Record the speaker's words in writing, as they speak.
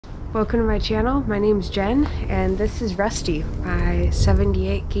Welcome to my channel. My name is Jen and this is Rusty, my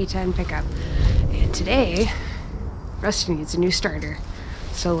 78 K10 pickup. And today, Rusty needs a new starter.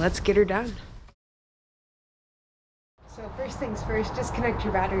 So let's get her done. So first things first, disconnect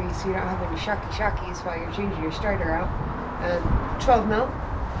your battery so you don't have any shockies while you're changing your starter out. 12 mil.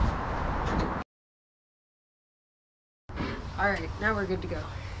 Alright, now we're good to go.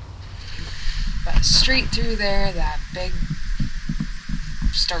 But straight through there, that big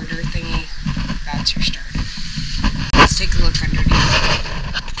starter thingy, that's your starter. Let's take a look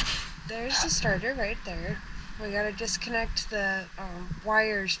underneath. There's the starter right there. We gotta disconnect the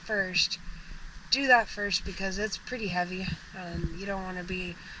wires first. Do that first because it's pretty heavy. You don't want to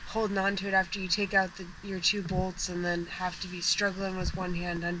be holding on to it after you take out your two bolts and then have to be struggling with one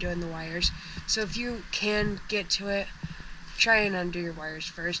hand undoing the wires. So if you can get to it, try and undo your wires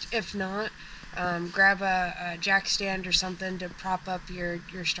first. If not, grab a jack stand or something to prop up your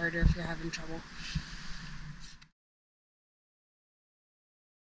starter if you're having trouble.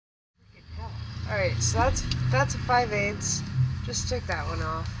 Alright, so that's a 5/8. Just took that one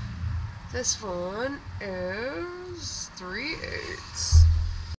off. This one is 3/8.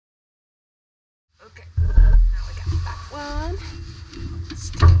 Okay, now we got that one. Let's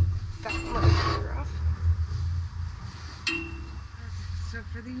take that one off. So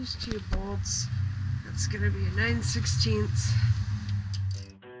for these two bolts, it's going to be a 9/16.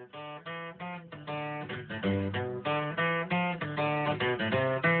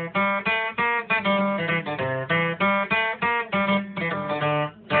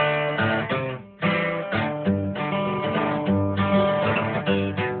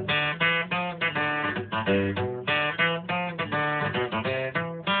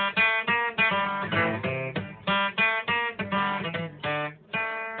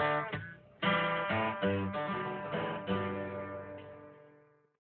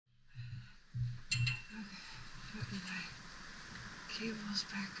 Cables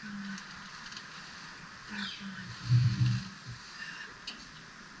back on. That one.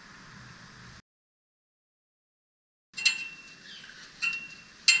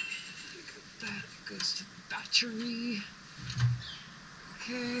 That goes to the battery.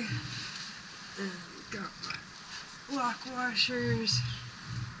 Okay. And got my lock washers.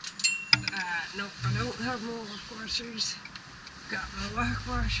 Nope, I don't have more lock washers. Got my lock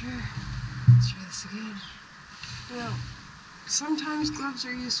washer. Let's try this again. Now, sometimes gloves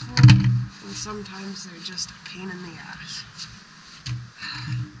are useful, and sometimes they're just a pain in the ass.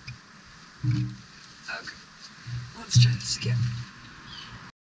 Okay, let's try this again.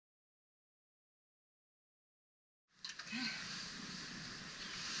 Okay.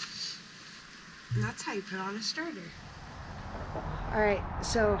 And that's how you put on a starter. Alright,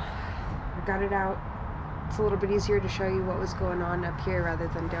 so I got it out. It's a little bit easier to show you what was going on up here rather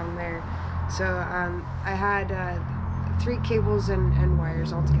than down there. So I had 3 cables and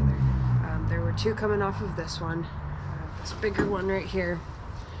wires all together. There were 2 coming off of this one, this bigger one right here,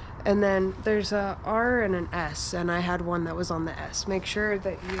 and then there's a R and an S, and I had one that was on the S. Make sure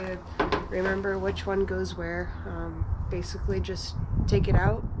that you remember which one goes where. Basically just take it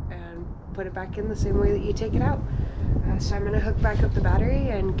out and put it back in the same way that you take it out. So I'm going to hook back up the battery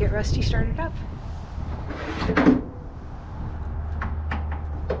and get Rusty started up.